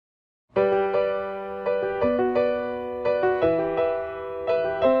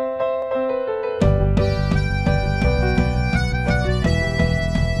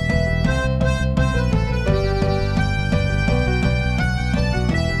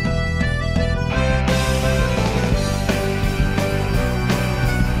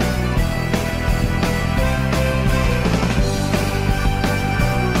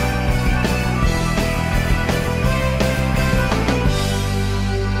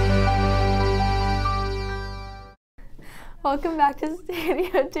Welcome back to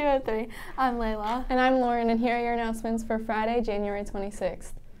Studio 203. I'm Layla. And I'm Lauren, and here are your announcements for Friday, January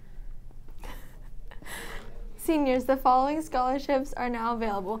 26th. Seniors, the following scholarships are now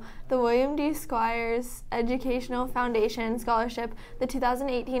available: the William D. Squires Educational Foundation Scholarship, the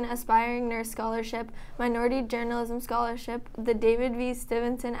 2018 Aspiring Nurse Scholarship, Minority Journalism Scholarship, the David V.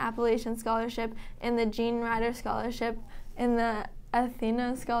 Stevenson Appalachian Scholarship, and the Jean Ryder Scholarship, and the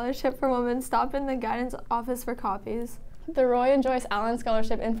Athena Scholarship for Women. Stop in the guidance office for copies. The Roy and Joyce Allen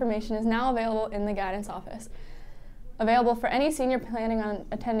Scholarship information is now available in the guidance office. Available for any senior planning on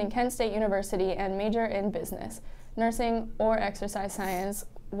attending Kent State University and major in business, nursing, or exercise science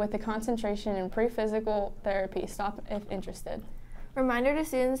with a concentration in pre-physical therapy. Stop if interested. Reminder to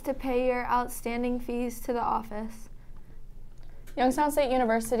students to pay your outstanding fees to the office. Youngstown State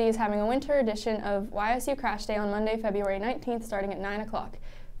University is having a winter edition of YSU Crash Day on Monday, February 19th, starting at 9 o'clock.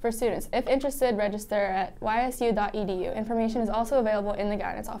 For students, if interested, register at ysu.edu. Information is also available in the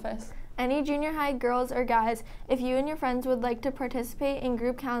guidance office. Any junior high girls or guys, if you and your friends would like to participate in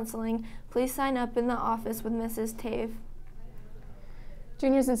group counseling, please sign up in the office with Mrs. Tave.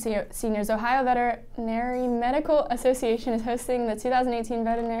 Juniors and seniors, Ohio Veterinary Medical Association is hosting the 2018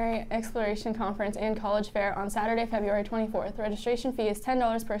 Veterinary Exploration Conference and College Fair on Saturday, February 24th. Registration fee is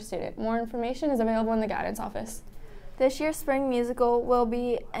 $10 per student. More information is available in the guidance office. This year's spring musical will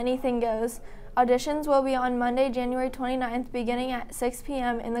be Anything Goes. Auditions will be on Monday, January 29th, beginning at 6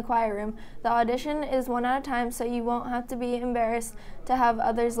 p.m. in the choir room. The audition is one at a time, so you won't have to be embarrassed to have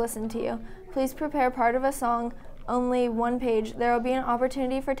others listen to you. Please prepare part of a song, only one page. There will be an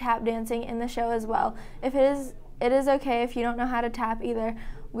opportunity for tap dancing in the show as well. It is okay if you don't know how to tap either.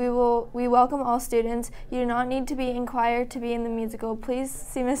 We welcome all students. You do not need to be in choir to be in the musical. Please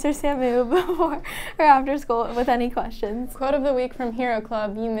see Mr. Samu before or after school with any questions. Quote of the week from Hero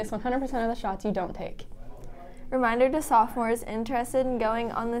Club: you miss 100% of the shots you don't take. Reminder to sophomores interested in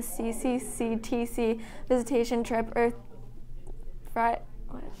going on the CCCTC visitation trip.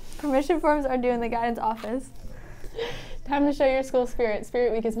 Permission forms are due in the guidance office. Time to show your school spirit.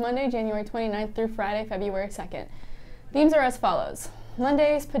 Spirit Week is Monday, January 29th through Friday, February 2nd. Themes are as follows.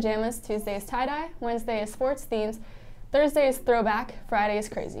 Monday is pajamas, Tuesday is tie-dye, Wednesday is sports themes, Thursday is throwback, Friday is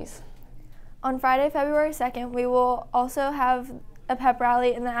crazies. On Friday, February 2nd, we will also have a pep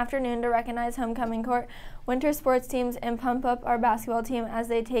rally in the afternoon to recognize homecoming court, winter sports teams, and pump up our basketball team as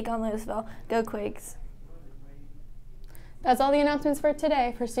they take on Louisville. Go Quakes! That's all the announcements for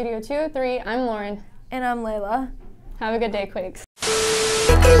today. For Studio 203, I'm Lauren. And I'm Layla. Have a good day, Quakes.